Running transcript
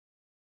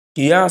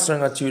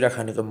चियासँग चिउरा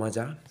खानेको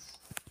मजा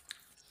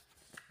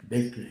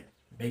बेग्लै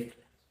बेग्लै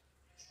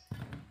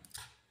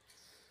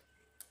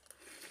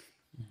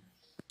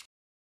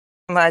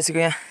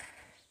आइसक्यो यहाँ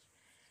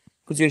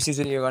कुचुरी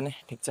सिचुरी यो गर्ने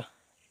ठिक छ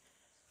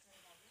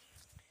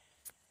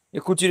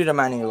यो कुचुरी र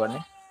मानेको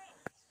गर्ने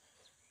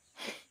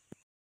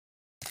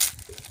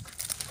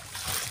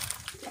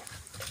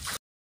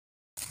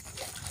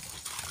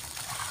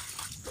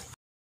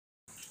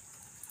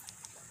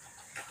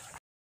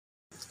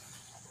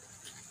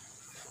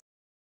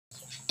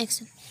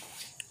Action.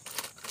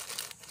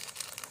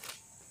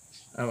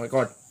 Oh my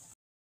god.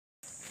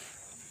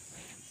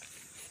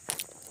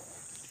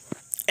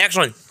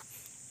 Action.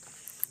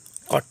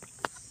 Cut.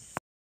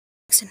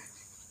 Action.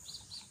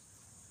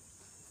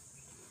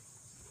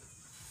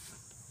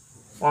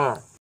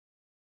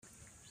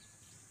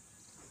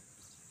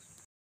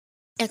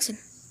 Action.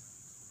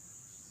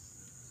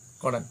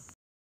 Cut on.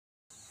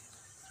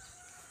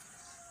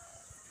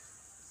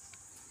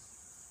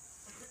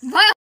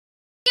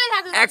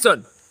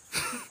 Action.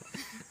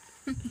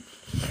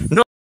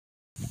 No.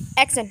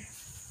 Action.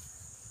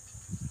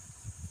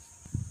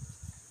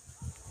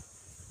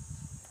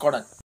 Cut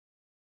on.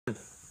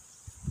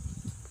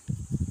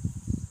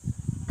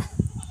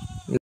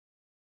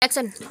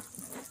 Action.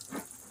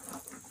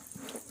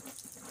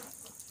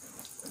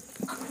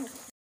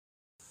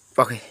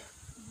 Okay.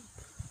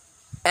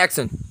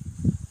 Action.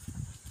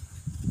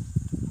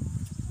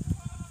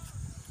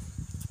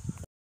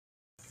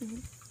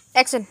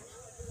 Action.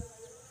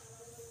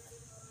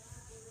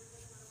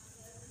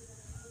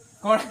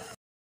 Cut.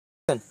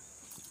 Action.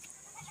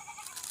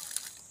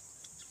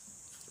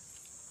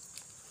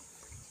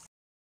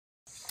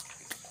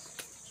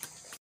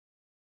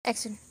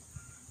 Action.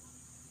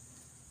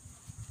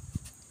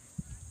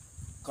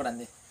 Cut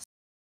on.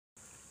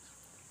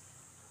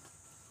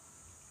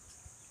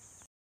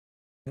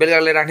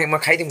 बेलुकाले राख्ने म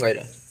खाइदिउँ गएर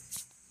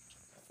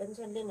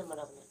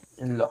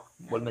ल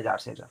बोलमा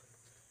झार्छ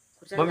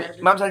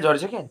मामसाले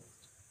झरेछ क्या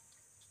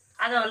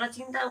आज होला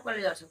चिन्ता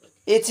कसले गर्छ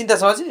ए चिन्ता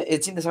छ अझै ए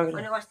चिन्ता सकेन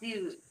अनि अस्ति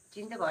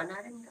चिन्ता भएन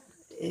अरे नि त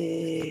ए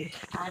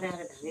आएर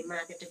धाने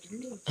माथे त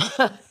ढिल्ली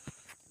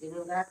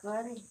दिनु रात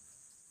गरे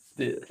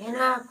किन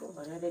को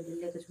भनेर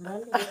ढिल्लेको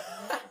छोराले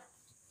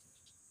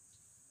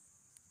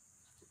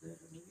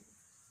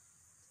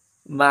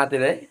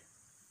मातेर है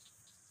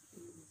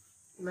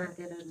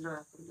माथेर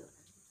नआएको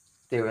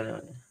त्यही भएन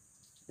भने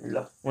ल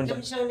हुन्छ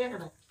तिमीसँग ल्याएर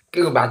भात के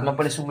को भातमा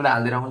पनि सुँगुला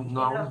हाल्दिएर नआउनु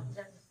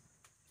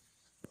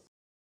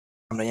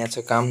हाम्रो यहाँ छ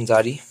काम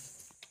जारी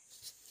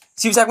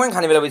सिपसाग पनि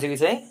खाने बेला भइसक्यो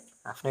छ है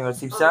आफ्नै घर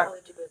सिपसाग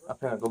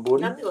आफ्नै घरको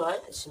बोडी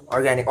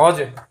अर्ग्यानिक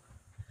हजुर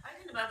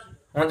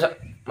हुन्छ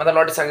म त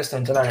लट्टे साग जस्तो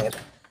हुन्छ लाने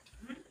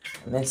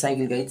मेरो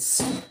साइकल गाइड्स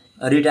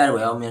रिटायर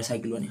भयो अब मेरो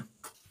साइकल पनि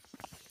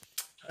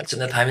अच्छा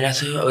त थामिरहेको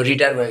छु अब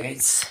रिटायर भयो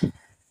गाइड्स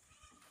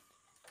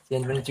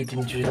चेन पनि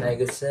चुटी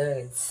लागेको छ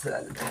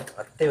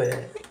हत्तै भयो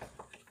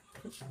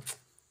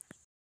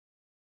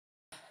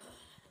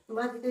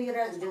माथि त यो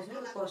राखिदिएछ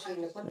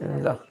पर्सिने कति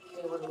ल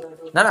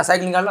ना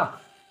साइकल निकाल ल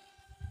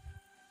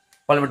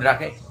पल्लोपट्टि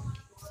राख है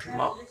म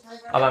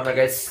अब हाम्रो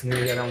गाइस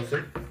मिलेर आउँछु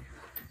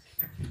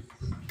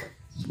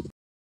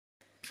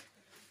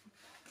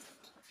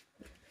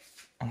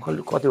अङ्कल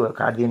कति भयो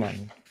काट्दिएन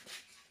हामी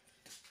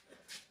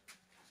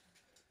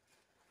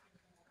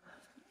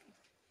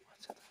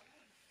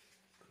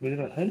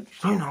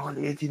छैन अङ्कल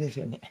यति नै छ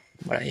नि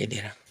बडा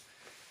हेरेर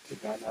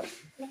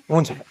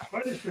हुन्छ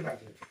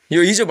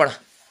यो हिजोबाट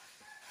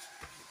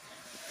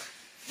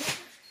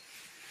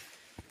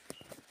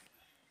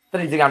तर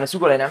हिजो हामीले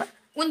सुको होइन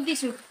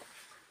 29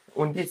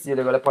 29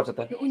 यसले गर्दा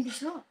 75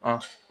 29 हो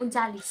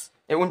 39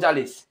 ए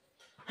 39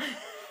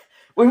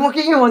 ओइ म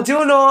के भन्छु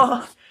न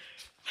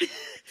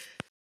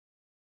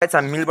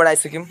हामी मिलबाट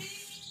आइसक्यौँ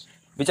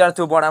बिचरा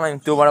त्यो बडामा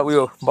त्योबाट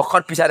उयो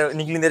भर्खर पिसाएर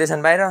निक्लिँदै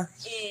रहेछन् बाहिर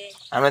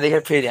हामीलाई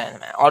देखेर फेरि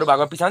अरू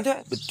भएको पिसाउँथ्यो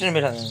भित्र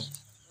मेरो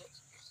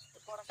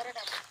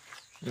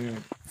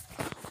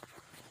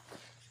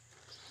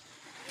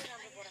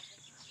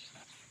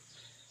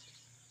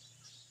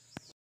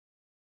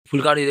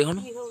फुल काट्दै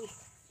देखाउनु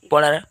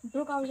पढाएर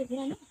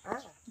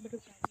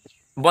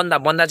बन्दा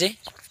बन्दा चाहिँ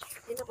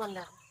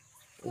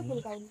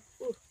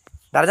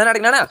धारा जान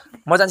आँटेको नाना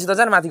म जान्छु त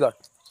जान माथि घर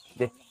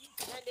दे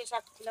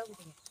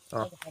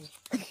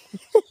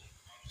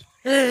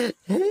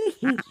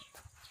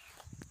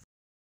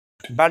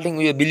बाल्टिङ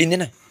उयो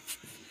बिलिँदैन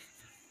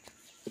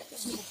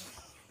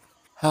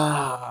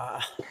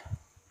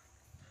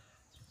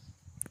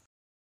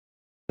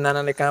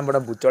नानाले कहाँबाट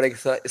भुत चढेको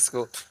छ यसको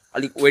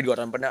अलिक वेट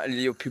घटाउनु पर्ने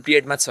अहिले यो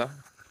 58 मा छ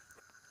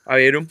अब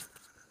हेरौँ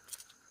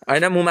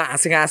होइन मुमा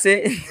हाँसेको हाँसे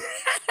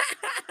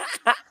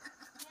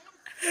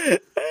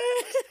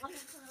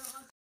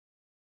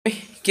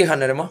के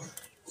खाने रे म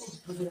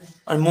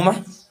अनि मुमा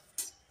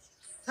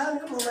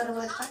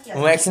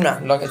एकछिनमा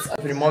लगेज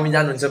फेरि मम्मी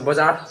जानुहुन्छ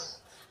बजार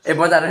ए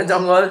बजार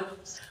जङ्गल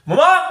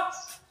मोमा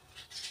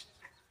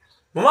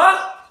मोमा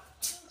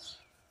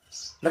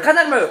ल कहाँ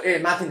जानुभयो ए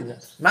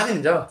माथि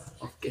हुन्छ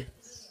ओके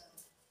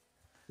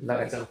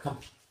लगाएर चल खम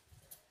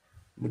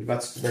बुढी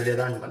बात लिएर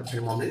अनि भने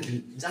फेरि मम्मीले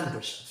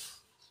जानुपर्छ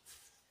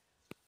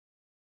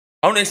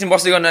आउनु एकछिन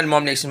बस्दै गर्नु अनि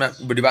मम्मीले एकछिनमा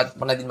भुटी भात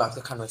बनाइदिनु भएको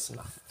छ खानु एकछिन ल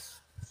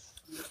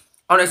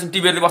आउनु एकछिन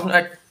टिभीले बस्नु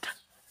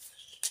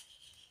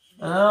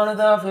आउनु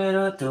त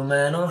फेरि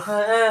तुमानो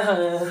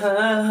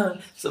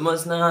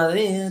समझ्न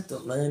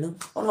तुमानो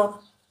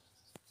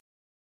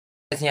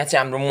यहाँ चाहिँ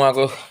हाम्रो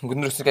मुवाको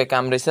गुन्द्रुक सुकाइ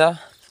काम रहेछ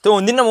त्यो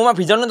हुँदैन मुमा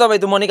भिजाउनु तपाईँ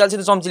त्यो म निकाल्छु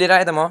त चम्ची लिएर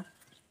आएँ त म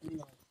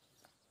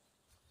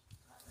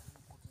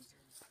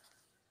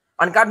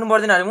अनि काट्नु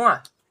पर्दैन अरे मुवा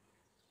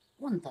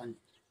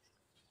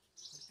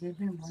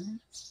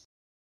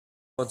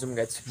जाउँ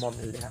गाइस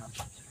मम्मीले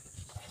देखाएको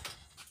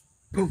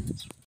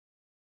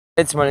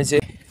मैले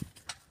चाहिँ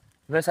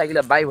मेरो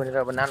साइकललाई बाई भनेर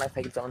अब नानाको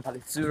साइकल चलाउनु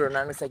थालेको छु र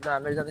नानाको साइकलमा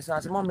मेरो जाँदैछ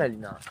आज मम्मीलाई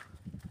लिन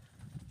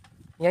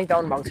यहीँ त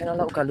आउनु भएको छैन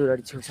होला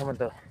उकालुरहरू छेउसम्म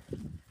त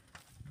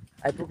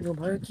आइपुग्नु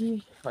भयो कि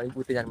अलिक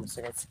उतै जानुपर्छ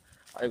गाइस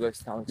अलिक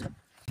गएपछि थाहा हुन्छ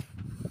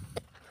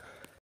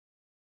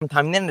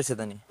थामिँदैन रहेछ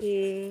त नि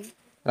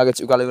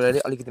लगेपछि उकालुरहरू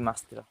अलिकति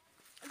मासतिर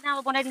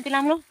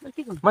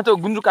म त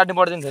गुन्द्रुक काट्नु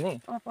पर्दैन थियो नि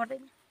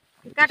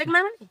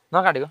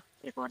नकाटेको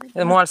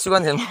मोबाइल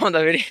सुकाउनु थियो म त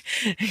फेरि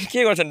के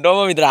गर्छ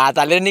डब्बाभित्र हात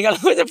हालेर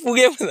निकाल्नु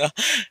पुगेँ त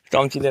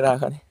चम्ची लिएर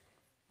आएको नि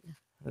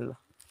ल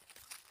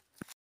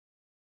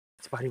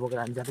भारी बोकेर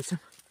हामी जाँदैछौँ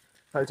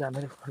अहिले चाहिँ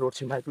हामी रोड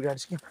छेउमा आइपुगेको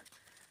छु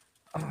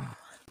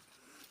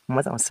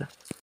मजा आउँछ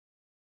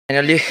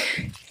फाइनली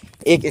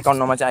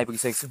 1:51 चाहिँ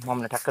आइपुगिसकेको छु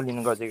मम्मीलाई ठ्याक्क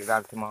लिनु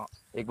गएको थिएँ म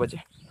 1 बजे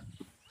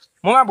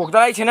ममा भोक त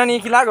लागेको छैन नि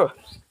के लाग्यो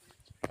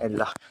ए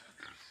ल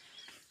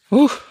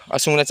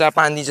सुँगुरले चाहिँ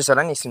पानी दिन्छ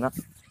होला नि एकछिनमा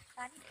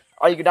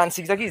अलिक डान्स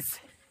सिक्छ कि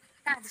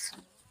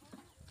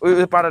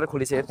उयो पारेर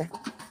खोलिछ हेर त्यहाँ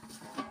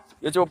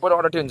यो चाहिँ ओपर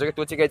अडटी हुन्छ कि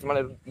त्यो चाहिँ गाइस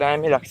मलाई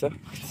दामी लाग्छ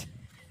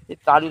यो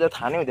तालु त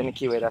थाहा नै हुँदैन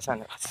के भइरहेछ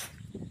भनेर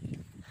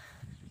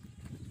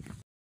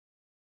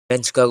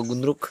बेन्चको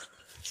गुन्द्रुक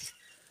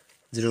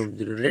जुरुम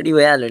जुरुम रेडी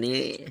भइहाल्यो नि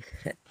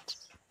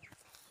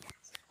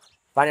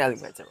पानी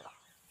हाल्नु भएछ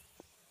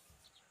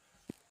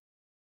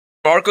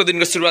अर्को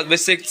दिनको सुरुवात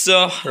भइसकेको छ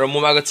र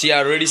मोमाको चिया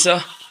रेडी छ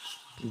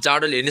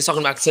जाडोले हेर्न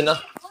सक्नु भएको छैन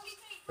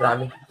र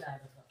हामी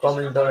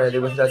कमेन्ट हेर्दै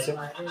बसिरहेको छौँ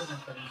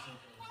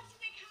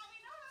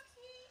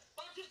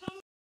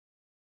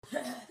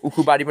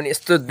उखुबारी पनि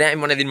यस्तो दामी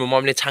बनाइदिनु भयो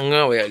मम्मीले छाङ्ग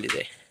भयो अहिले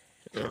चाहिँ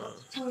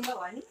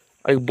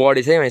अलिक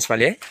बढेछ है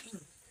यसपालि है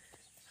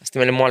अस्ति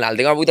मैले मल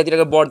हालिदिएको अब उतातिर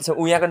बढ्दैछ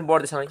उ यहाँ पनि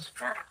बढ्दैछ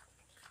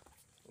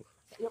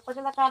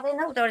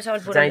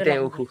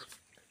है उखु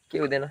के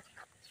हुँदैन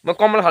म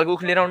कमल खालको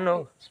उखु लिएर आउनु न हौ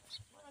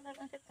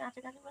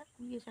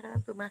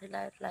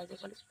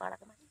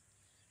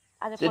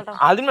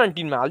हालिदिउँ न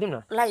टिनमा हालिदिउँ न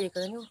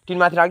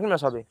टिनमाथि राखिदिउँ न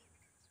सबै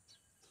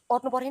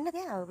अट्नु परेन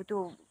त्यहाँ अब त्यो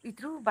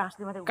इत्रु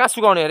बाँसले मात्रै कहाँ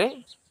सुकाउने अरे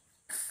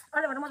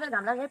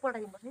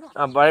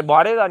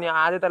भरे त अनि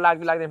आज त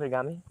लाग्दैन फेरि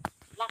घामै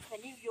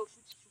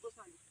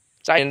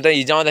चाहियो नि त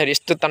हिजो आउँदाखेरि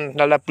यस्तो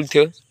तन्डला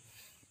पुल्थ्यो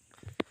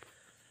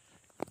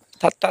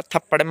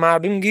थप्पड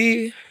मारुङ्गी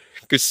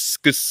कुस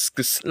कुस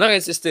कुस ल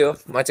यस्तै हो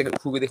म चाहिँ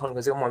खुगु देखाउनु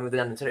खोजेको मम्मी त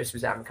जानुहुन्छ र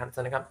यसपछि हामी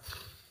खानसाना खाम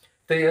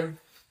त्यही हो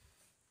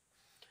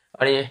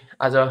अनि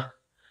आज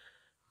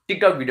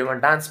टिकटक भिडियोमा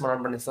डान्स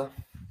बनाउनु पर्ने छ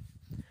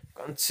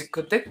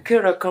कन्छीको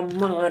देखेर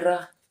कमरा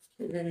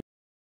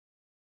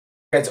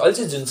अहिले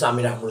चाहिँ जुन छ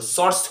हामी हाम्रो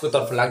सर्ट्सको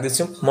तर्फ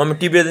लाग्दैछौँ मम्मी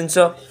टिपेर दिन्छ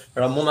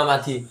र मोमा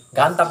माथि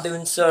घाम ताप्दै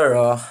हुन्छ र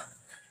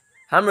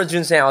हाम्रो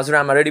जुन चाहिँ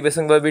हजुरआमा रेडी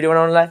भइसक्नु भयो video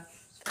बनाउनलाई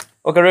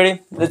okay ready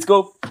let's go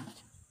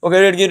okay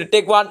ready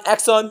take 1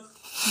 action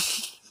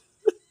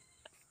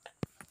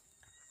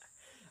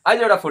आइज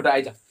एउटा फोटो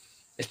आइज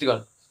यस्तो गर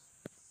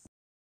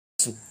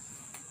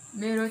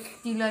मेरो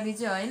तिलरी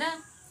चाहिँ होइन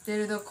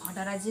तेरो त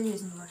खटारा चाहिँ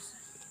बेच्नुपर्छ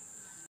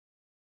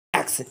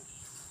एक्सन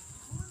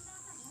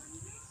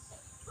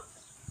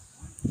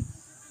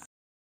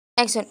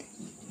एक्सन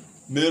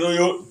मेरो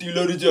यो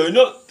टिलरी चाहिँ होइन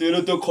तेरो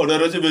त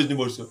खटारा चाहिँ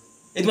बेच्नुपर्छ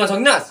यतिमा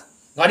सक्नास्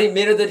घरि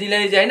मेरो त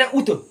टिलरी चाहिँ होइन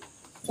उतो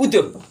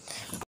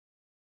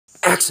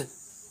एक्सन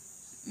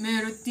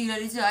मेरो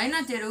तिलरी चाहिँ होइन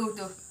तेरो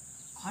उतो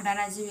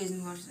खटारा चाहिँ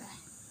बेच्नुपर्छ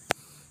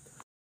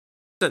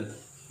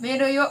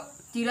मेरो यो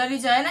तिलरी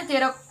चाहिँ होइन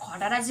तेरो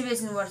खटारा चाहिँ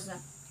बेच्नुपर्छ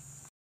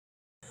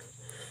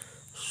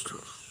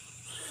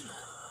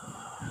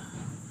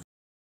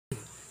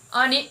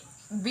अनि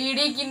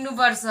बिडी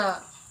किन्नुपर्छ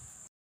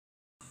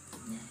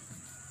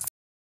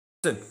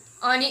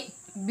अनि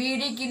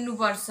बिडी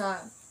किन्नुपर्छ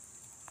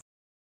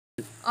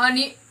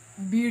अनि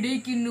बिडी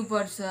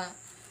किन्नुपर्छ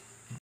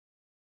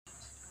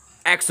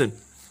एक्सन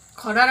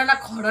खडारालाई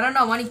खडारा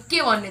नभनी के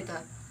भन्ने त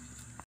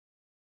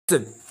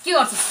के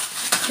गर्छस्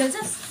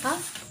खेल्छस्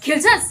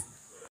खेल्छस्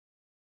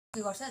के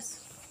गर्छस्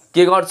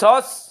के गर्छस्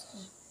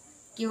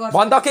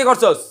भन्दा के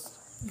गर्छस्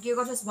के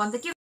गर्छस् भन्दा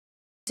के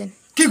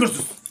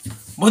गर्छस्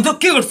भन्दा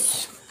के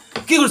गर्छस्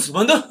के गर्छस्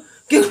भन्दा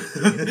के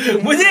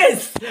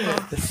बुझेस्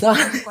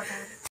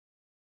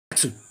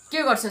के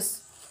गर्छस्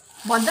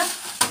भन्दा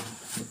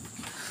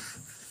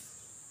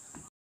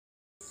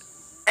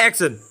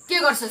एक्सन के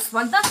गर्छस्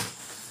भन्दा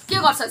के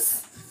गर्छस्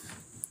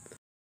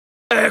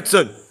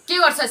एक्सन के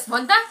गर्छस्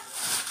भन्दा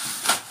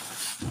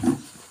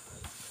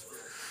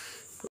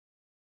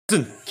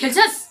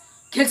खेल्छस्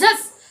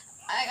खेल्छस्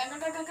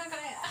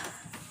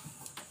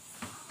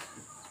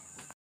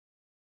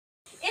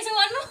यसो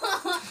गर्नु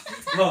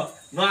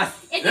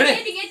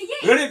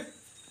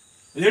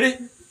Ready?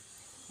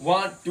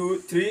 1,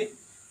 2, 3,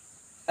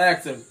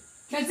 action.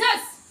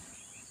 खेल्छस्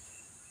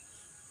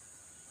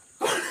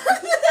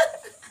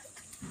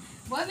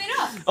भयो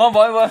मेरो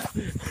भयो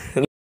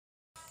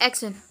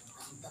एक्सन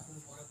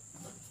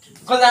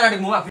कता नाटक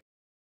मुमा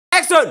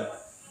एक्सन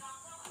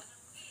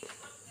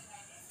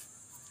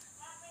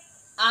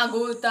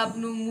आगो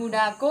ताप्नु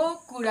मुडाको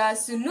कुरा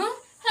सुन्नु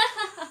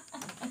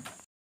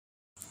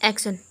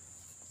एक्सन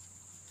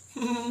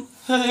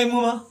हे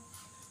मुमा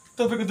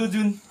तपाईको त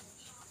जुन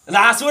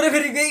लास ओरे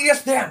फेरि गई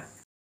यस्तै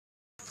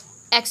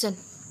एक्सन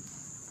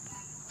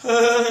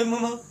हे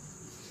मुमा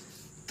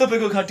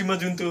तपाईको घाँटीमा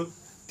जुन त्यो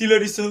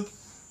तिलरी छ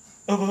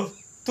अब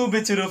त्यो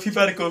बेचेर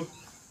फिपारेको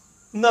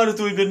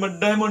नारुतो इभेन्टमा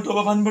डायमन्ड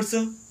टोपा पार्नुपर्छ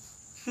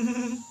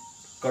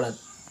कडन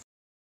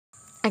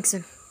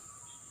एक्सन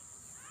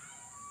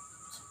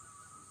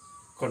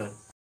कडन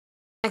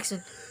एक्सन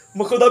म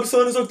कदापि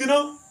सहन सक्दिन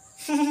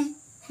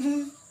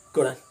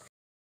कडन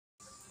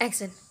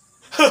एक्सन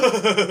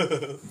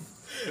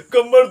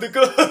कम्बर दुख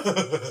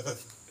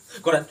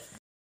कडन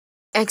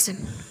एक्सन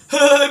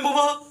हे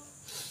ममा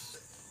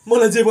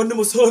मलाई जे भन्नु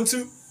म सहन्छु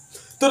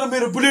तर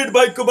मेरो बुलेट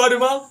बाइकको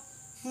बारेमा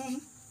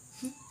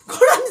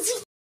कडन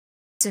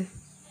एक्सन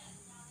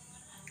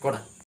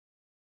कडन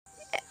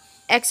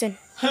एक्सन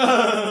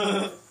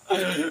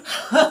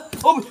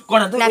ओ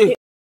कडन त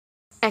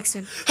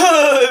एक्सन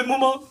हे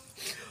ममा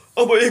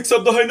अब एक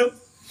शब्द हैन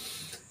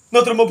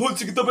नत्र म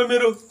भुल्छु कि तपाई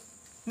मेरो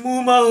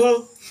मुमा हो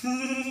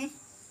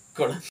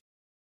कडन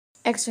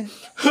एक्सन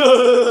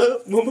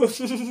ममा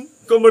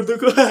कम्बर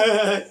दुख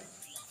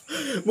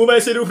मुमा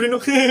यसरी उफ्रिनु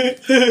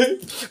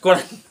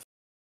कडन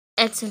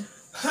एक्सन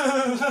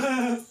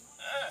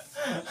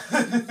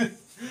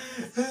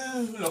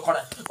ल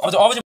कडन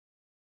अब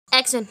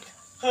एक्सन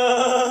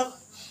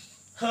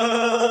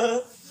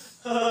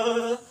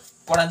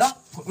कडन त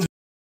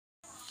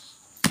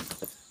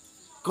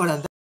कडन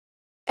त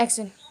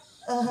एक्सन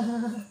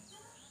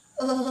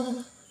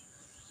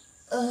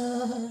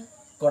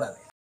कडन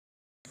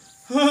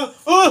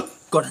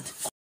कडन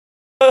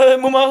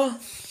मुमा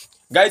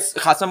गाइस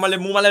खासमा मैले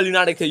मुमालाई लिन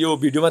आँटेको थिएँ यो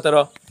भिडियोमा तर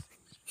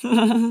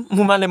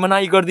मुमाले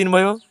मनाइ गरिदिनु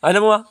भयो होइन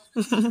मुमा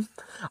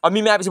अब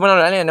मिमी आएपछि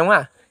बनाउनु होइन होइन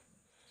उहाँ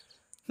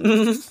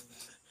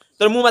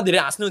तर मुमा धेरै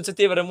हाँस्नुहुन्छ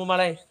त्यही भएर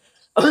मुमालाई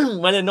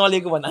मैले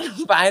नलिएको भन्दा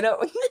पाएन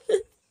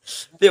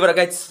त्यही भएर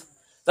गाइस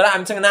तर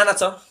हामीसँग नाना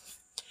छ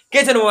के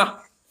छैन मुमा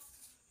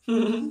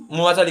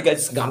मुमा चाहिँ अलिक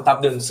गाइस घाम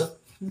ताप्दै हुन्छ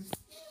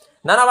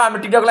नाना अब हामी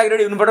टिकटक लागि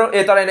रेडी हुनु पर्यो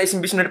ए तर एकछिन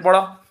 20 मिनट पढ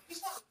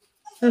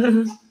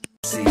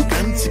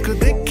कान्छीको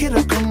देखेर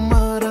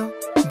कम्मर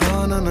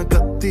भन न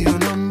कति हो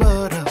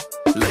नम्बर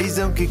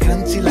लैजाऊ कि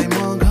कान्छीलाई म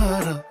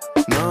घर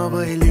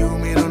नभए ल्याऊ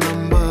मेरो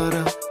नम्बर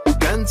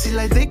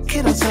कान्छीलाई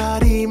देखेर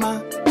सारीमा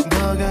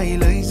भगाई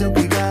लैजाऊ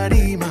कि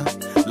गाडीमा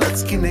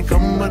लच्किने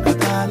कम्मरको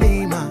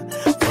तालीमा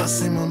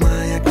फसे म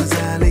मायाको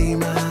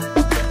जालीमा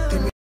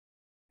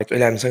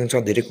अहिले हामीसँग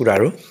छ धेरै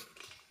कुराहरू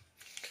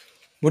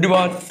मुडी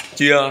भात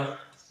चिया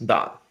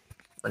दाल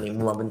अनि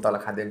मुमा पनि तल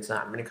खाँदै हुन्छ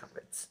हामी पनि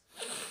खाँदैछ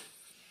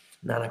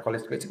नाना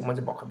कलेज गएछ म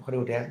चाहिँ भर्खरै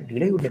उठेँ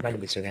ढिलै उठ्ने पानी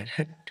भित्र यार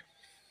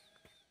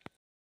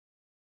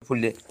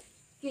फुलले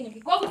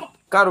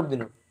कहाँ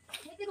रोप्दिनु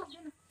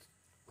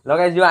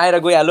लगाइदियो आएर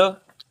गइहाल्यो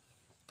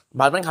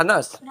भात पनि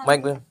खानुहोस्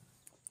बाइक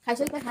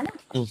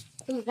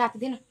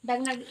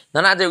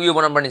नाना आज उयो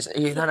बनाउनु पर्ने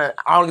ए नाना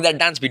आउने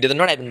डान्स भिडियो त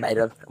नआइदिनु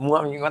भाइरल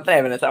मुहामी मात्रै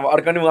आयो भने अब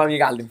अर्को नि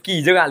मुहामीको हालिदिउँ कि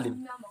हिजोको हालिदिउँ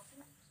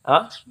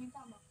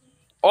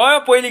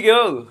पहिले के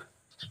हो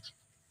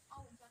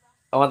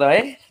अब त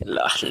है ल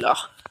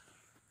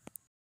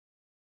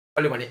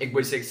अहिले भने 1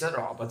 बजिसकेको छ र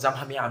अब जाम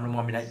हामी हाम्रो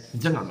मम्मीलाई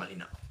जङ्गलमा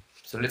लिन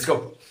सो लेट्स गो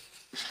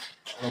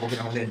अब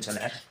आउँदै हुन्छ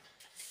यार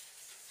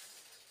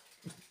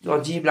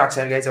अजिब लाग्छ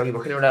यार गाइस अघि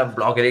भर्खर एउटा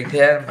भ्लग हेरेको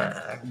थिएँ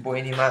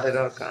बहिनी मारेर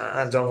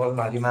कहाँ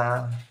जङ्गलभरिमा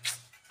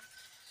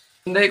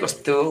सुन्दै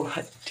कस्तो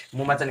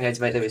मुमा चाहिँ गाइस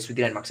बाहिर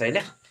सुतिरहनु भएको छ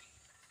अहिले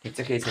ठिक छ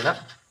केही छैन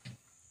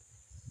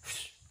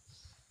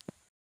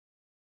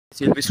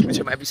सिल्पी स्कुल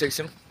छेउमा आइपुगेको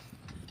छौँ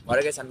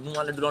भरे गाइस हामी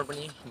मुमाले डुलाउनु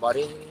पनि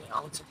भरे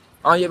आउँछ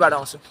यो बाटो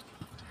आउँछु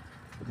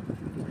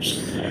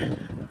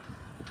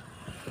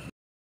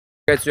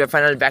Guys, we are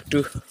finally back to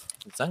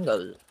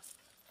jungle.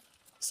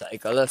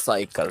 Cycle.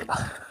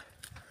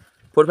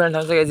 4 ठाउँ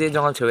चाहिँ ये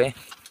जंगल छेउ है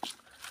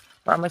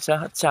राम्रो छ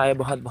अच्छा है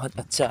बहुत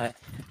अच्छा है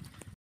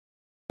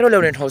मेरो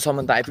ल्याउने ठाउँसम्म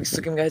त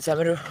आइपुगिसक्यौँ गाइस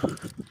हाम्रो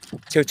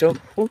छेउछेउ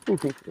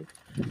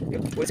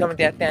पैसामा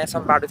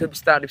त्यहाँसम्म बाटो थियो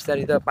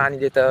बिस्तारै त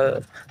पानीले त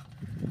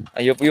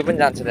यो पनि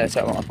जान्छ रहेछ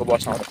अब अर्को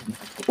वर्ष आउँदा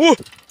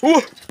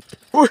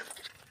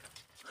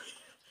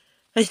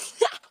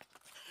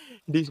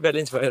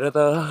डिसब्यालेन्स भएर त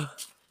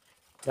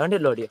झन्डै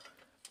लड्यो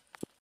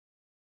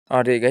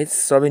अरे गाइस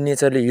सबै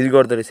नेचरले हिल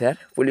गर्दो रहेछ यार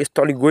पहिले यस्तो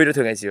अलिक गहिरो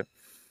थियो गाइस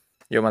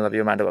यो मतलब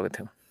यो माटो भएको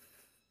थियो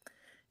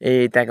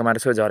ए त्यहाँको माटो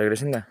सो झरेको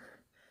रहेछ नि त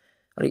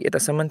अलिक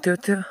यतासम्म थियो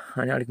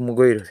अनि अलिक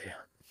गहिरो थियो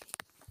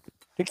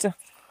ठिक छ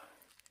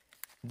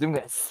जाउँ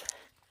गाइस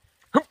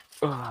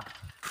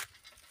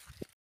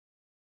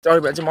अरू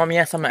बेला चाहिँ मम्मी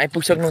यहाँसम्म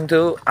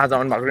आइपुगिसक्नुहुन्थ्यो आज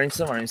आउनु भएको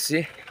रहेछ भनेपछि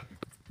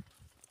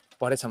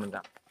परेसम्म त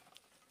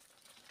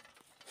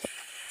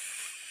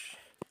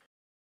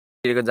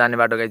तिरेको जाने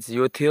बाटो गाइस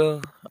यो थियो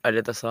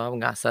अहिले त सब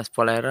घाँस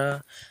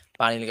पलाएर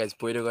पानीले गाइस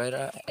पहिरो गएर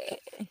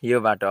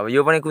यो बाटो अब यो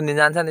पनि कुन दिन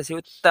जान्छ नि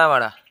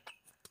उताबाट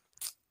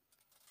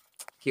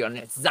के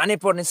गर्ने जानै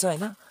पर्ने छ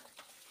हैन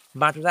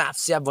बाटो त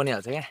आफस्याप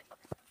बनिहाल्छ क्या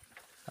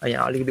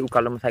यहाँ अलिकति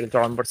उकालोमा साइकल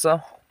चलाउनु पर्छ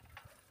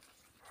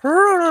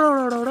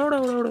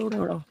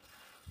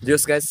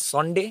जस गाइस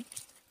सन्डे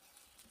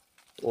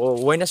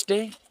वेडनेसडे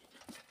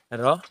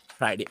र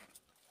फ्राइडे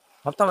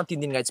हप्तामा 3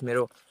 दिन गाइस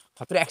मेरो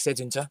खतरा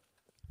एक्सर्साइज हुन्छ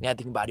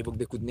यहाँदेखि भारी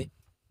बोक्दै कुद्ने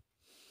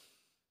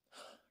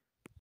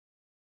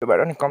यो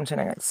बाटो नि कम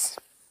छैन गाइस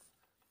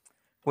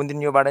कुन दिन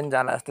यो बाटो नि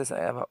जाला जस्तै छ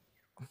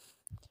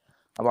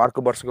अब अर्को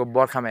वर्षको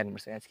बर्खामा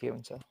हेर्नुपर्छ यहाँ के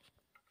हुन्छ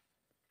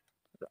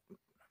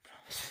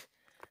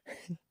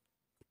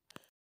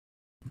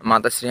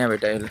माताश्री यहाँ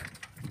भेटायो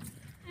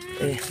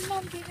ए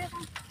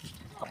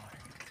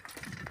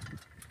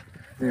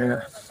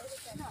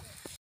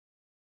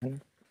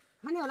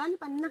खाने होला नि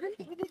पानी नखाने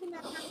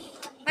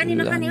पानी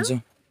नखाने हो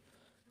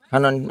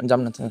खान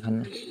जाम न खान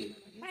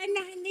पानी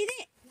नखाने दिदी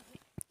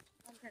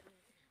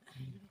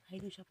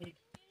खाइदिउ सबै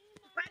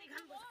पानी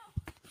खानु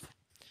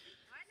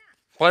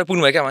पहिले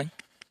पुग्नु भयो क्या भाइ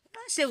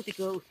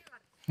सेउतीको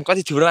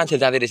कति ठुलो मान्छे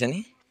जाँदै रहेछ नि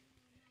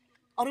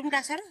अरु पनि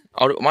गएको छ र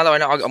अरू मलाई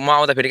होइन म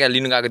आउँदा फेरि क्या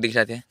लिनु गएको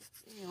देखिरहेको थिएँ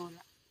ए होला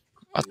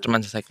अत्र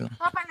मान्छे साइकलमा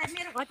तपाईलाई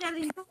मेरो घटार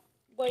दिनु त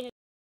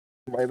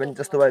भए पनि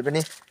जस्तो भए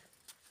पनि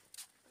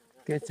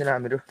के छैन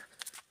हामीहरू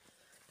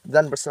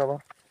जानुपर्छ अब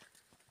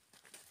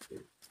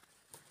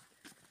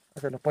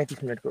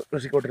 35 मिनटको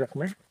रेकर्ड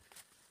राखौँ है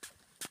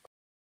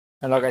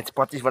लगाइ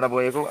 25 बाट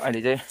गएको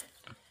अहिले चाहिँ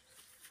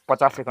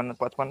 50 सेकेन्ड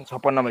 55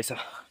 56 भइसक्यो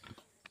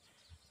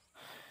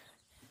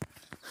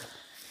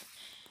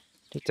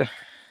ठिक छ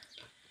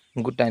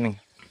गुड टाइमिङ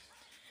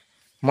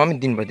मम्मी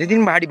दिनुभयो त्यो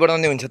दिन भाडी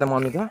बढाउँदै हुन्छ त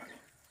मम्मी त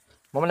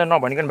मम्मीलाई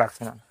नभनिकन भएको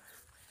छैन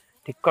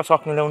ठिक्क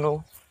सक्नु ल्याउनु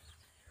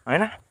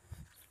होइन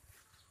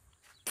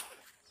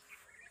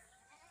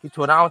कि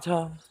छोरा आउँछ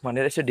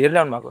भनेर यसो ढेर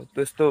ल्याउनु भएको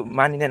त्यस्तो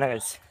मानिँदैन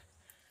गाइस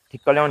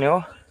ठिक्क ल्याउने हो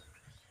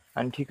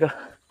अनि ठिक्क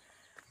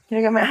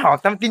किनकि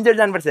हप्तामा 3-4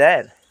 जानुपर्छ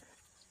यार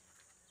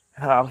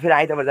अब फेरि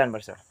आइतबार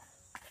जानुपर्छ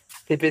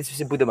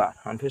त्यसपछि बुधबार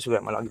अनि फेरि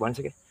शुक्रबार मलाई अघि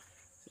भनिसकेँ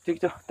ठिक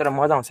छ तर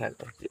मजा आउँछ यार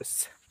यस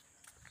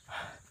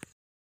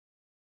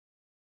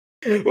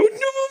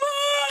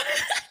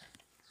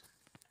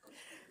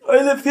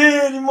अहिले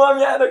फेरि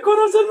मम्मी आएर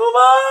कराउँछन्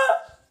ममा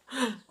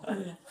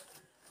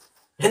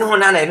हेर्नु म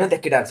नाना हेर्नु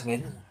त्यहाँ केटाहरूसँग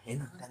हेर्नु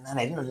हेर्नु नाना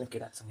हेर्नु न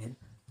केटाहरूसँग हेर्नु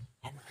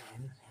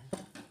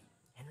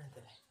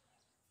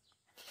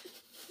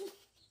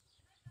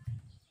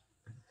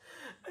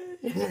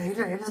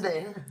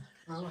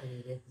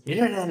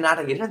हेर्नु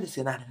नाटक हेर्नु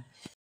त्यसको नाटक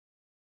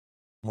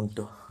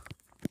मुन्टो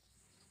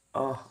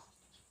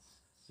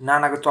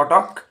नानाको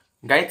चटक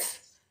गाइड्स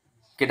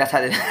केटा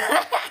साथी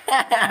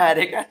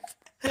हारेका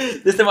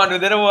त्यस्तो भन्नु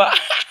हुँदैन म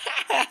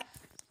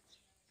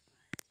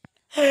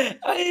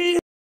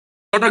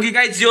चटकी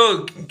गाइड्स यो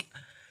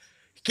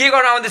के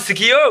गर्न आउँदैछ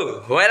कि यो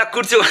हो यसलाई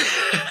कुर्छु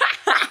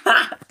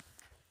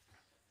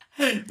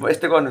म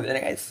यस्तो गर्नु हुँदैन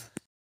गाइड्स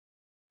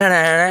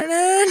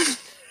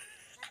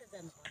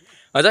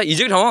हजुर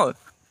हिजोको ठाउँ हो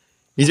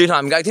हिजोको ठाउँ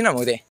हामी गएको थिएन म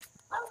त्यहाँ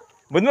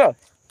बुझ्नुभयो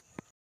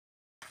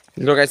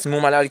ल गाइस म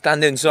मलाई अलिक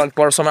तान्दै हुन्छु अलिक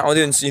परसम्म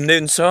आउँदै हुन्छु हिँड्दै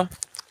हुन्छ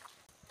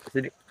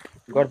फेरि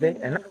गर्दै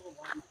होइन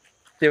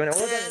त्यो भने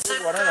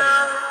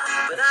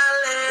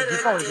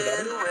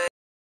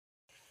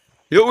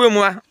यो उयो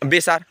मुवा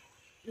बेसार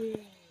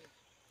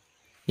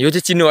यो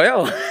चाहिँ चिन्नु भयो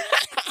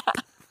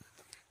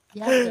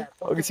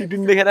अघि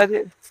सिटिङ देखेर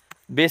थिएँ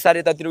बेसार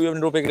यतातिर उयो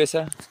पनि रोपेको रहेछ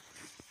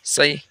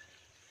सही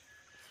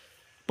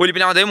पहिले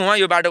पनि आउँदै मुमा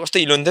यो बाटो कस्तो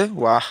हिलो हुन्थ्यो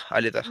वाह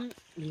अहिले त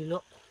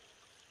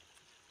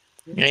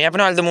यहाँ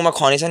पनि अहिले त मुमा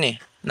खनेछ नि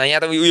न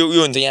यहाँ त उयो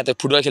उयो हुन्छ यहाँ त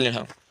फुटबल खेल्ने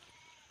ठाउँ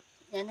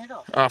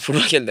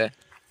फुटबल खेल्दा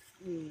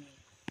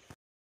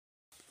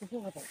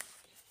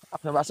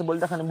आफ्नो भाषा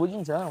बोल्दा खानु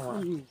बुझिन्छ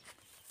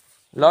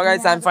लगाइ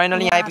चाहिँ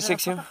फाइनली यहाँ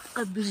आइपुगेको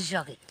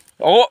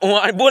हो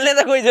उहाँ बोल्ने त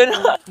कोही छैन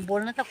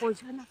बोल्न त कोही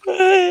छैन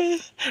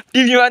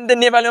टिभीमा नि त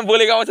नेपालीमा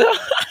बोलेको आउँछ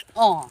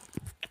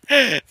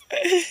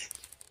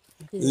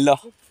ल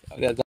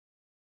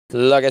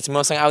लगाइ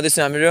मसँग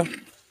आउँदैछु हामीहरू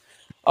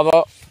अब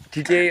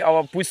ठिकै अब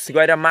पुस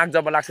गएर माघ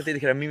जब लाग्छ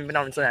त्यतिखेर मिमी पनि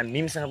आउँछ हामी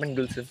मिमीसँग पनि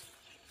डुल्छु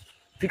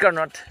फिकर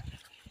नट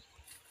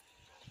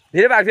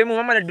धेरै भएको थियो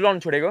मुमा मैले डुलाउनु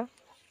छोडेको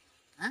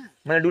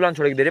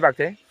धेरै भएको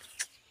थिएँ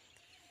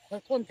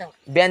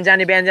बिहान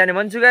जाने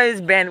भन्छु गाइस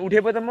बिहान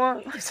उठेको त म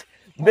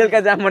बेलुका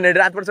जाम भनेर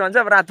रात पर्छ भन्छ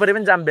अब रात परे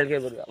पनि जाम बेलुकै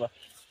पर्छ अब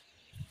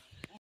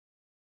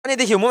अनि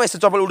देखियो म यस्तो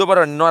चप्पल उठो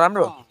पऱ्यो भने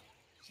नराम्रो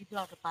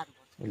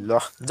ल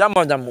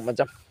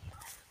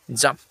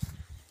जाम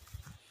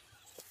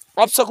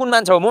अब सकुन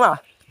मान्छ हो मुमा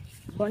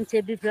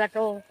बन्छे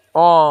बिफ्लाटो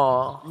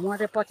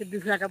मरे पछि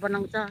बिफ्लाटो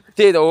बनाउँछ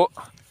त्यही त हो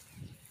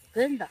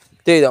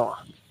त्यही त हो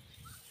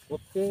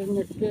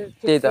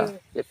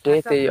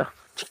त्यही हो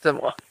ठिक छ म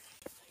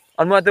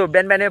अनि म त्यो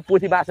बिहान बिहानै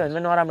पोथी बाँच्छ भने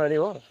पनि नराम्रो अरे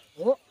हो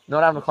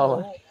नराम्रो खबर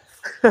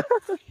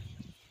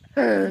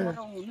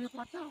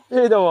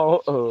त्यही त हो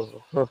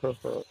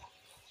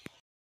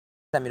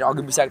हामीहरू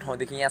अघि बिसाएको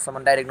ठाउँदेखि यहाँसम्म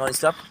डाइरेक्ट नन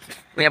स्टप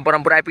यहाँ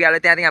परम्परा आइपुगिहाल्यो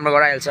त्यहाँदेखि हाम्रो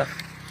घर आइहाल्छ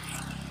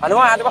अनि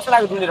उहाँ आज कस्तो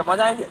लाग्यो डुलेर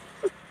मजा आयो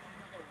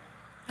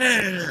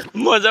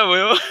मजा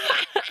भयो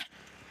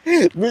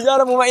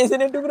बिचरा मुमा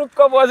यसरी टुक्रुक्क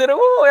बसेर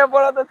यहाँ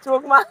पर त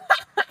चोकमा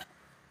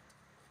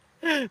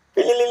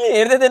पिलिलिली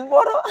हेर्दै थिएन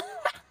पर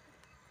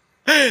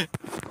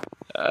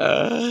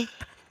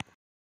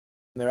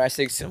मेरो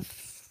आइसकेको छु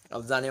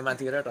अब जाने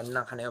माथि गएर टन्न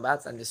खाने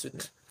भात अनि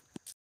सुत्ने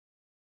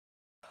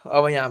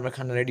अब यहाँ हाम्रो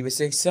खाना रेडी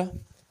भइसकेको छ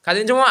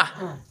खाइदिन्छु म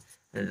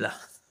ल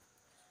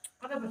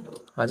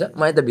हजुर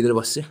म यता भित्र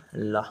बस्छु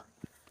ल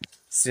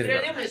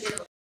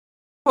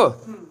हो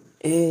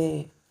ए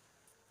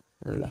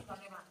ल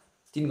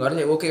तिन घर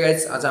चाहिँ ओके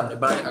गाइस आज हामीले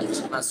बनाएर खाएको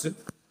छ मासु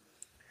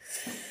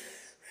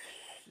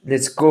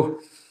लेट्स गो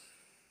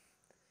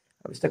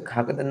अब यस्तो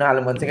खाएको त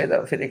नहाल्नु मन चाहिँ त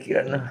फेरि के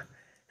गर्नु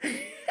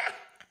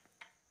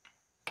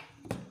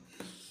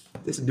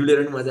त्यसो डुलेर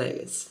पनि मजा आयो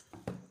गाइस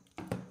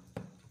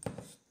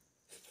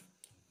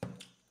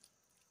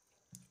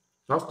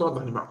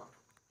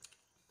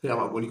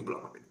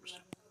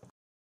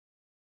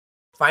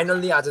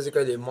फाइनल्ली आज चाहिँ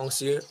कहिले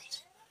मङ्सिर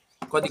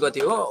कति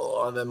हो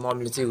अब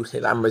मम्मीले चाहिँ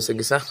उठेर राम्रो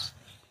भइसकेको छ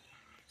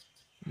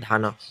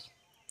धान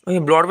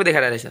यो ब्लड पो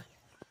देखाएर रहेछ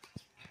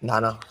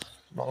धान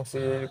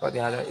मङ्सिर कति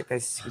आज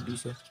 21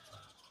 20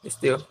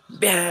 यस्तै हो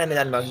बिहान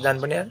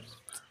जानुपर्ने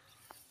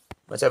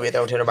म चाहिँ अब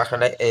यता उठेर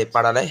बाख्रालाई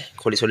पाडालाई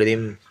खोली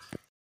दिउँ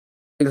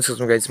एकदिन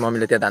सोच्नु गाइस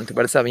मम्मीले त्यहाँ धान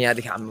थुपर्छ अब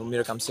यहाँदेखि हाम्रो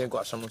मेरो काम चाहिँ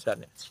घरसम्म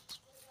उठार्ने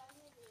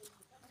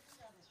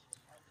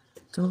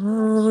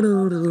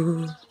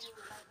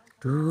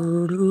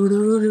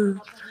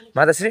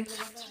माताश्री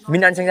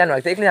मिनानसँग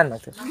जानुभएको थियो एक्लै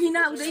जानुभएको थियो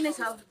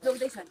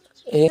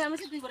ए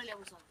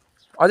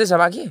अझै छ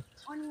बाँकी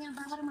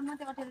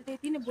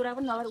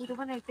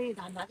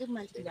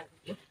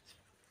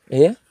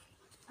ए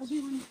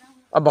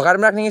अब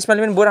भगारमा राख्ने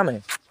यसपालि पनि बोरामै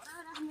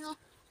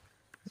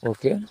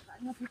ओके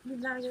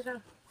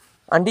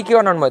आन्टी के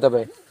गर्नु भयो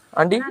तपाईँ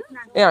आन्टी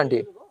ए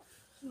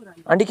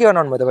आन्टी के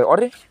गर्नु भयो तपाईँ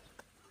अरे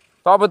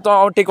अब त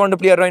टेक्वान्डो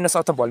प्लेयर रहेन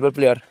सक्छ भलिबल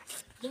प्लेयर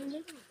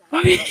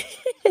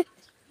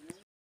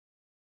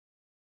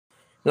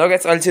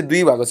लगायत अहिले चाहिँ 2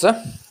 भएको छ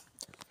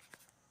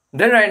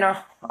डेन रहेन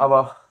अब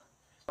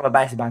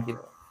 22 बाँकी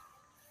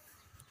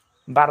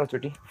 12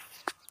 चोटि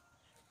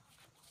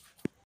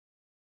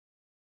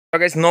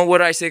लगायत 9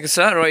 गोरा आइसकेको छ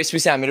र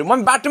यसपछि हामीहरू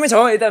म बाटोमै छ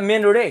हो यता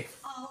मेन रोडै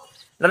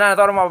ल न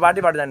तर म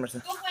बाटो जानुपर्छ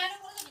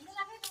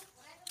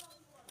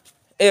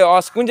ए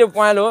हस् कुन चाहिँ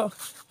पहेँलो हो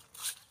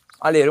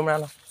अलि हेरौँ न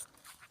ल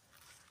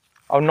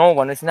अब 9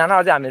 भनेपछि नाना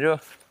अझै हामीहरू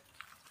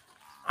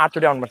 8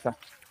 चोटि आउनुपर्छ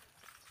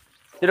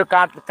तेरो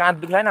काँध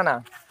दुखाएन न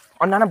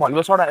अनि नाना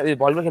भलिबल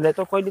खेले त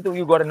कहिले त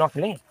उयो गरेर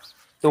नखेल्ने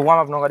त्यो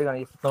वार्मअप नगरिकन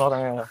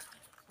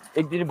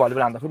एक दिन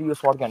भलिबल हान्दा फेरि यो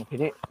सर्क्यो भने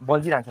फेरि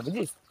बल्झिरहन्छ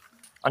बुझिस्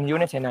अनि यो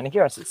नै छैन भने के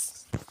गर्छिस्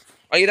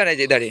यता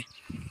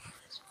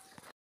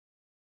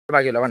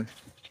बाँकी होला भन्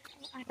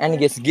अनि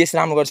गेस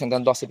राम्रो गर्छ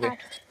भने त 10 रुपियाँ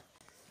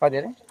कति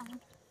अरे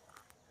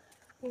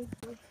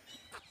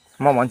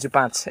म भन्छु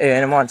 5 ए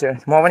होइन म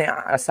पनि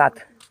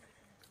 7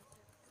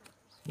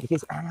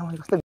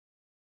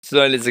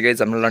 अहिले चाहिँ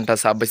गइस हाम्रो लन्ठा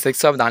साफ भइसकेको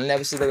छ अब धान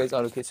ल्याएपछि त गइस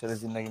अरू के छ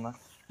जिन्दगीमा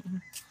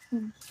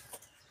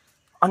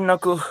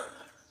अन्नको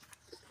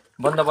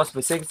बन्दोबस्त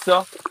भइसकेको छ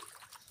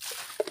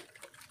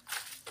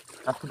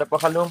हातखुट्टा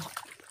पखाल्नु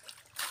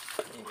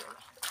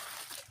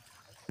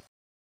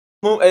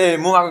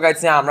मुमाको गाई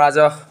चाहिँ हाम्रो आज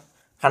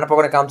खाना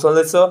पकाउने काम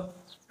चल्दैछ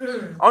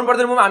आउनु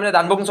पर्दैन मुमा हामीले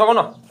धान बोक्नु सकौँ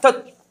न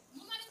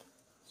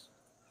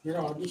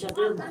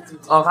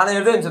खाना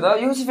हेर्दै हुन्छ त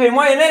यो चाहिँ फेरि म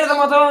हेर्दैन त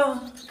म त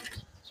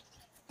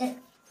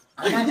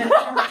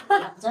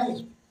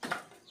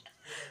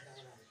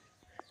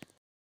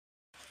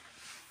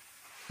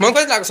म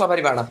कति लाग्छ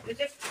सफारी भाडा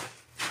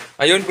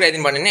यो पनि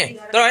पुऱ्याइदिनु पर्ने नि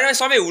तर होइन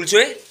सबै हुल्छु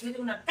है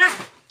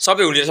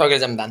सबै हुलेर सकेर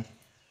जाऊँ धान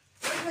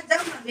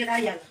लिएर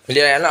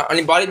आएर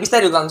अनि भरे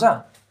बिस्तारै जान्छ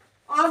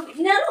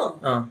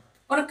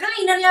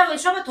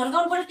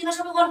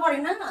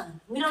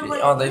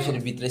फेरि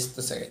भित्र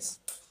यस्तो छ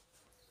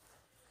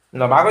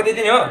ल भएको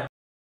त्यति नै हो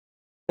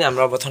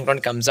हाम्रो अब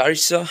थन्काउने काम जारी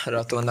छ र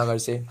त्योभन्दा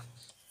अगाडि चाहिँ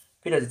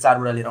फेरि अझै 4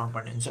 बुढा लिएर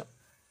आउनुपर्ने हुन्छ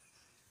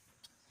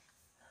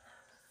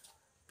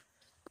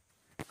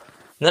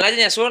नलाइ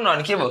यहाँ सोर न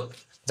अनि के भयो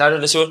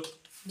जाडोले सोर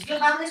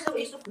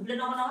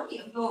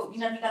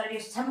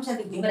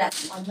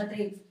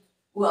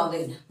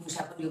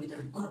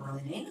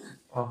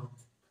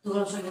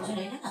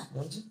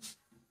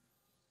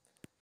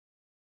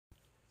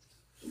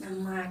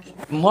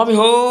मम्मी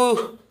हो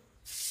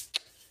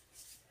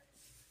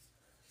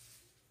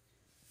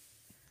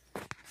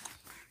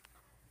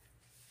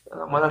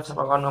मलाई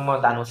सफा गर्न म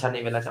धान उसार्ने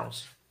बेला चाहिँ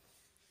आउँछु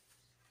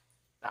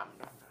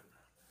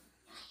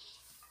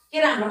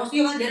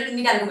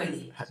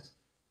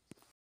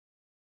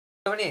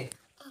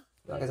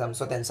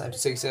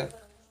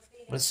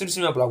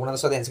सुरुमा भ्लग बनाउँदा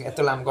सधैँ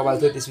यत्रो लामो कपाल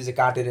थियो त्यसपछि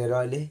काटेर हेर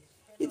अहिले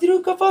यत्रो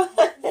कपाल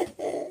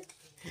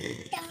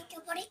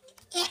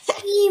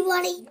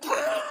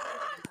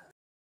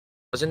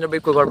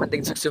बेगको घरमा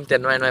देख्न सक्छौँ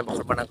त्यहाँ नयाँ नयाँ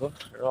भर बनाएको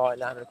र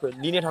अहिले हाम्रो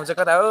लिने ठाउँ चाहिँ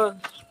कता हो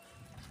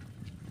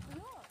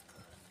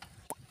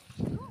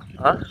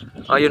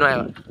यो नयाँ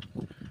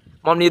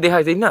मम्मीले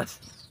देखाएको थिएन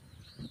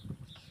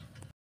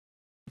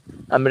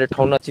हामीले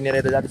ठाउँ नचिनेर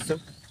यता जाँदैछौँ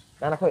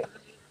नाना खोइ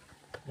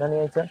नानी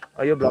आइन्छ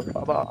यो ब्लग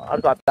अब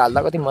अर्को हप्ता हाल्दा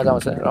कति मजा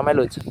आउँछ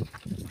रमाइलो हुन्छ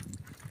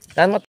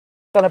नानी म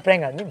तँलाई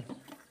प्र्याङ्क हान्ने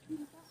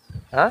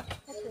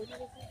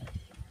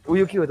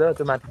उयो के हो त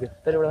त्यो माथि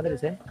त्यो एउटा मात्रै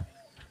रहेछ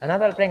नाना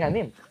तँलाई प्र्याङ्क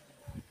हान्ने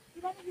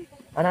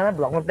नाना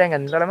भ्लगमा प्र्याङ्क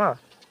हान्ने तँलाई म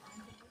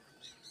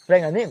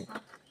प्र्याङ्क हान्ने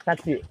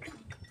साँच्ची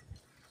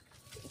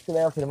त्यसको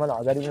लागि फेरि मलाई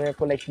 1000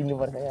 रुपियाँको लागि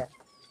किन्नुपर्छ क्या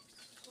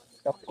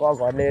टक्क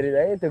घर लिएर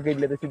है त्यो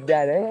केटीले त सिधै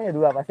आएर है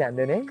रुवा पासी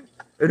हान्दैन है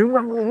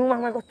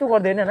रुङमा कस्तो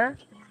गर्दैन होइन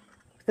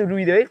कस्तो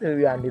रुइदियो है त्यो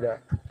उयो हान्थी त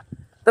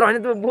तर होइन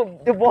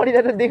त्यो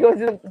बडीलाई त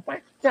देखेपछि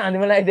पाँच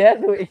हान्नु लगाइदियो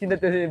त्यो एकछिन त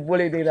त्यो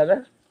बोलेको देख्दा त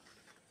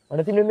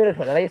अन्त तिमीले मेरो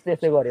छोरालाई यस्तो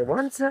यस्तो गर्यो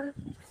भन्छ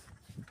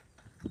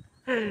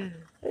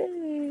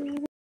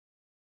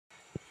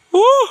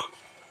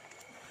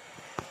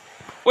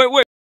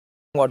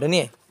गर्नु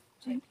नि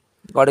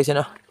गरेको छैन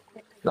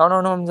लाउनु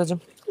जान्छौँ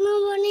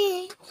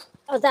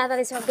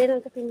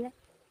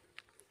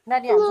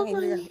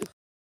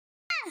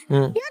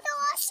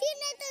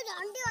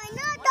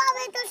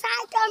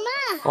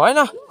होइन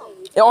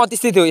ए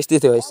त्यस्तै थियो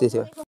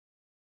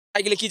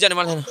साइकलले के जाने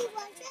मलाई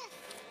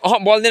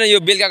बोल्दैन यो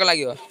बेलुकाको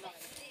लागि हो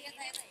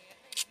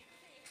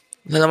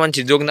मलाई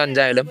मान्छे जोग्न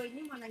जायो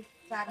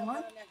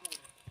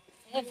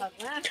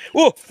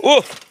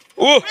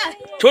ओ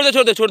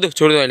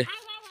छोड्दो अहिले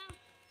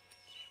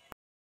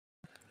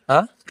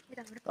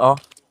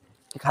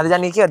खाँदै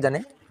जाने के गर्छ जाने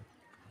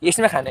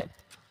यसमा खाने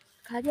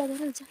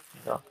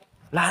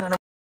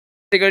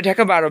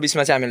ठ्याक्कै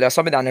 12:20 चाहिँ हामीले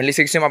सबै धानहरू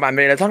लिइसकेको छौँ अब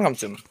हामीले यसलाई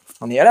थन्काउँछौँ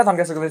अनि यसलाई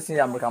थन्काइसकेपछि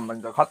हाम्रो काम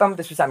भन्छ खत्तम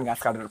त्यसपछि हामी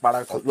घाँस काटेर पाडा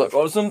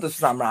गर्छौँ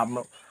त्यसपछि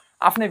हाम्रो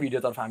आफ्नै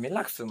भिडियोतर्फ हामी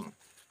लाग्छौँ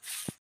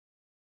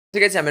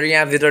ठिकै चाहिँ हामीहरू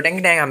यहाँभित्र ट्याङ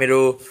हामीहरू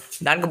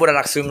धानको बोरा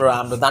राख्छौँ र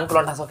हाम्रो धानको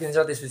लट्ठा सकिन्छ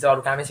त्यसपछि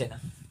अरू कामै छैन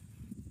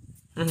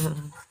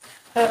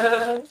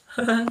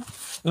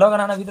लग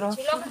नानाभित्र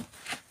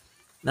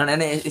नाना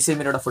नै यसै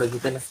मेरो एउटा फोटो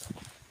खिच्दैन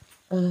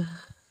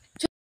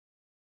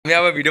हामी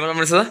अब भिडियो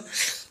बनाउनु छ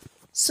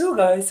सो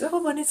गाइस अब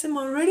भने चाहिँ म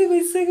रेडी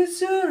भइसकेको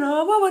छु र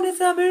अब भने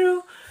चाहिँ हामीहरू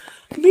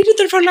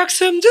भिडियोतर्फ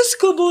लाग्छौँ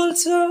जसको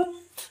बोल्छ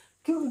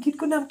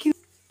गीतको नाम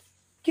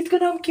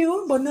के हो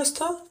भन्नुहोस् त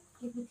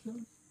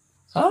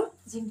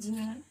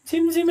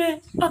झिमझिमे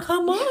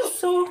आँखामा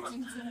सो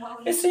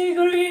यसै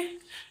गरी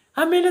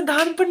हामीले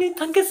धान पनि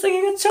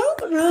थन्किसकेका छौँ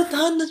र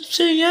धान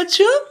चाहिँ यहाँ छ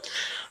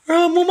र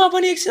मुमा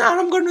पनि एकछिन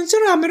आराम गर्नुहुन्छ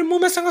र हामीहरू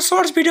मुमासँग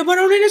सर्ट्स भिडियो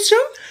बनाउने नै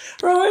छौँ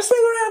र यसै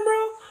गरी हाम्रो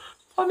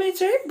मम्मी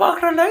चाहिँ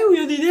बाख्रालाई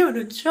उयो दिँदै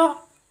हुनुहुन्छ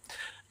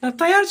ल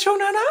तयार छौ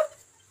नाना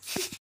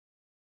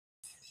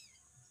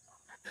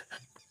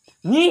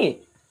नि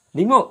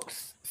निमो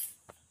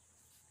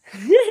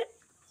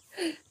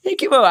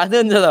के भयो हात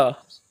हुन्छ त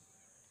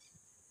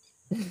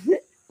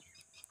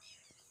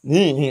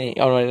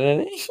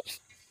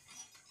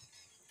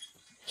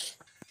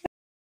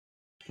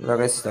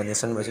लगाइस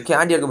धन्यसन भइसक्यो के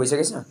आन्टीहरूको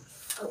भइसकेछ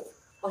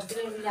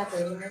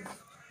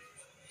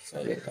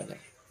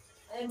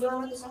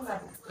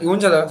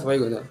हुन्छ त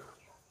भइगयो त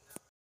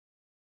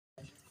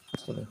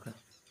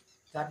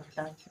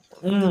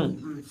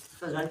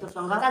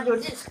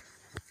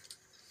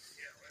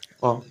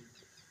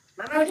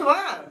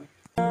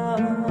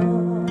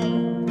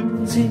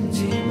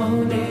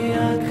झिमझिमाउने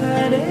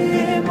आँखाले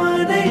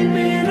मनै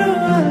मेरो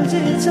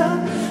अल्झेछ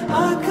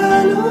आँखा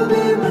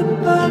लोभे मन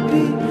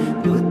पापी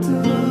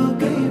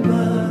पुतुकै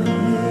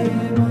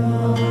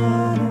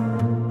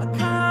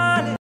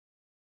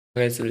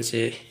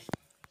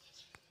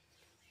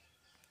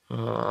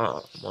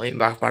मै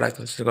बाघपाडा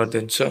खसी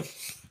गरिदिन्छु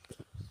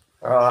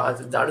आज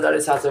जाडो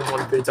साँच्चै म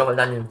फेरि जङ्गल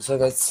जाने हुन्छ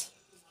गाइस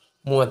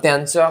म त्यहाँ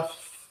छ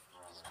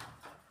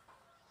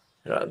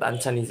र धान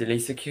सानी चाहिँ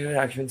ल्याइसक्यो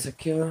राखी पनि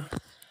सक्यो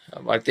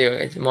अब त्यही हो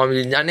गाइस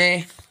मम्मी जाने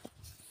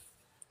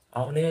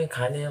आउने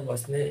खाने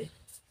बस्ने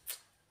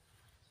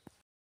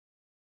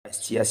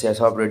चिया सिया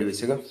सब रेडी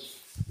भइसक्यो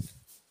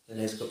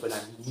यसको पहिला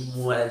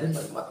मुवाले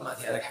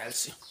माथि आएर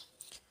खाइहाल्छु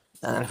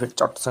नाना फेरि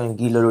चट्टसँग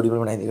गिलो रोटी पनि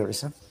बनाइदिएको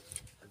रहेछ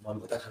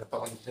मम्मीको त खाना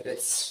पकाउनु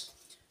गाइस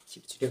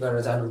छिटो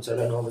गरेर जानुहुन्छ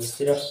होला 9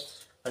 बजीतिर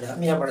अनि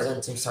हामी यहाँबाट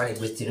जान्छौँ 1:30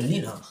 बजीतिर नि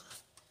न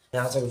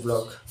आजको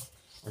ब्लग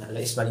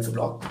उनीहरूलाई यसपालिको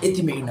ब्लग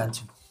यतिमै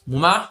हिँड्छौँ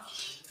मुमा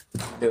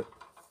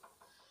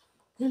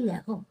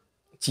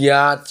चिया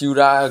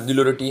चिउरा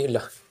गिलो रोटी ल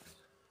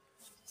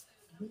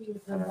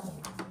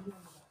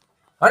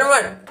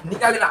होइन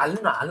निकालेर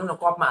हाल्नु न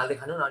कपमा हाल्दै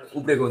खानु न अनि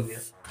उब्रेको हुन्थ्यो